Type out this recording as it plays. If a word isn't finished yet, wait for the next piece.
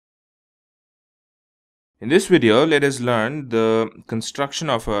In this video, let us learn the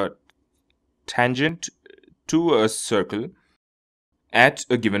construction of a tangent to a circle at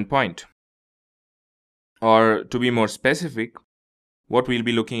a given point. Or to be more specific, what we'll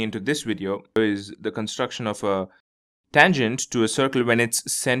be looking into this video is the construction of a tangent to a circle when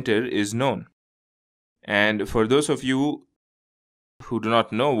its center is known. And for those of you who do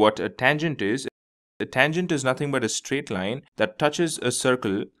not know what a tangent is nothing but a straight line that touches a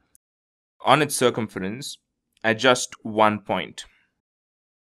circle on its circumference at just one point.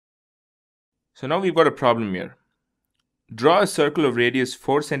 So now we've got a problem here. Draw a circle of radius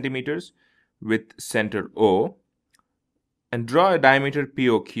 4 centimeters with center O and draw a diameter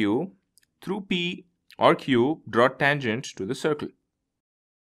POQ. Through P or Q, draw tangent to the circle.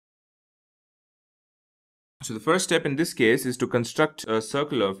 So the first step in this case is to construct a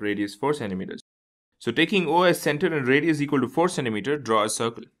circle of radius 4 centimeters. So taking O as center and radius equal to 4 centimeters, draw a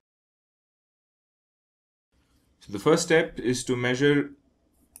circle. So the first step is to measure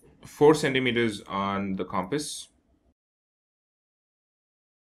 4 centimeters on the compass.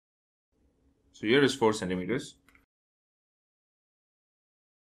 So here is 4 centimeters.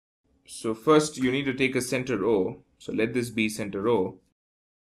 So first you need to take a center O. So let this be center O.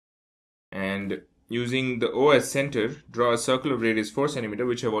 And using the O as center, draw a circle of radius 4 centimeters,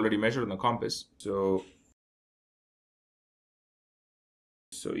 which I've already measured on the compass. So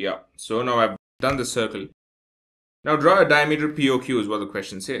now I've done the circle. Now draw a diameter POQ is what the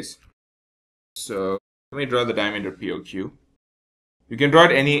question says. So let me draw the diameter POQ. You can draw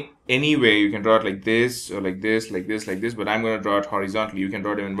it any way. You can draw it like this or like this, like this, like this, but I'm going to draw it horizontally. You can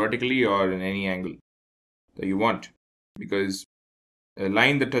draw it even vertically or in any angle that you want, because a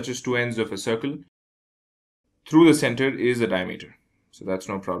line that touches two ends of a circle through the center is a diameter. So that's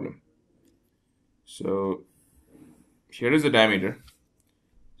no problem. So here is the diameter.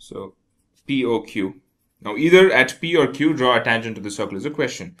 So POQ. Now either at P or Q, draw a tangent to the circle is a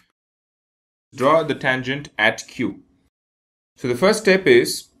question. Draw the tangent at Q. So the first step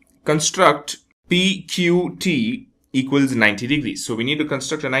is construct PQT equals 90 degrees. So we need to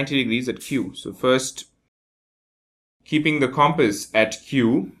construct a 90 degrees at Q. So first, keeping the compass at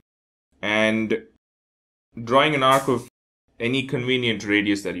Q and drawing an arc of any convenient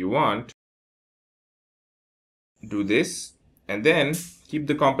radius that you want, do this, and then keep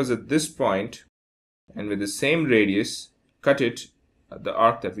the compass at this point, and with the same radius, cut it at the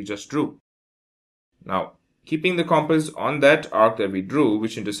arc that we just drew. Now, keeping the compass on that arc that we drew,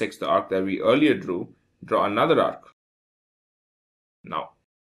 which intersects the arc that we earlier drew, draw another arc. Now,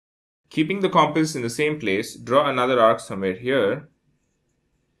 keeping the compass in the same place, draw another arc somewhere here,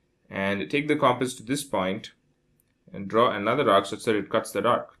 and take the compass to this point, and draw another arc such that it cuts that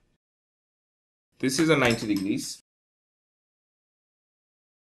arc. This is a 90 degrees.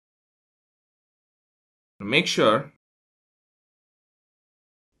 Make sure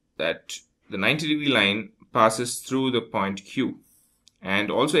that the 90 degree line passes through the point Q and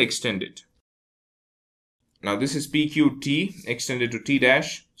also extend it. Now this is PQT extended to T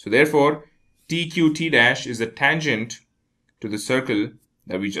dash. So therefore TQT dash is a tangent to the circle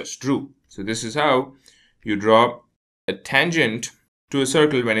that we just drew. So this is how you draw a tangent to a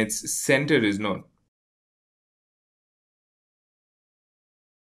circle when its center is known.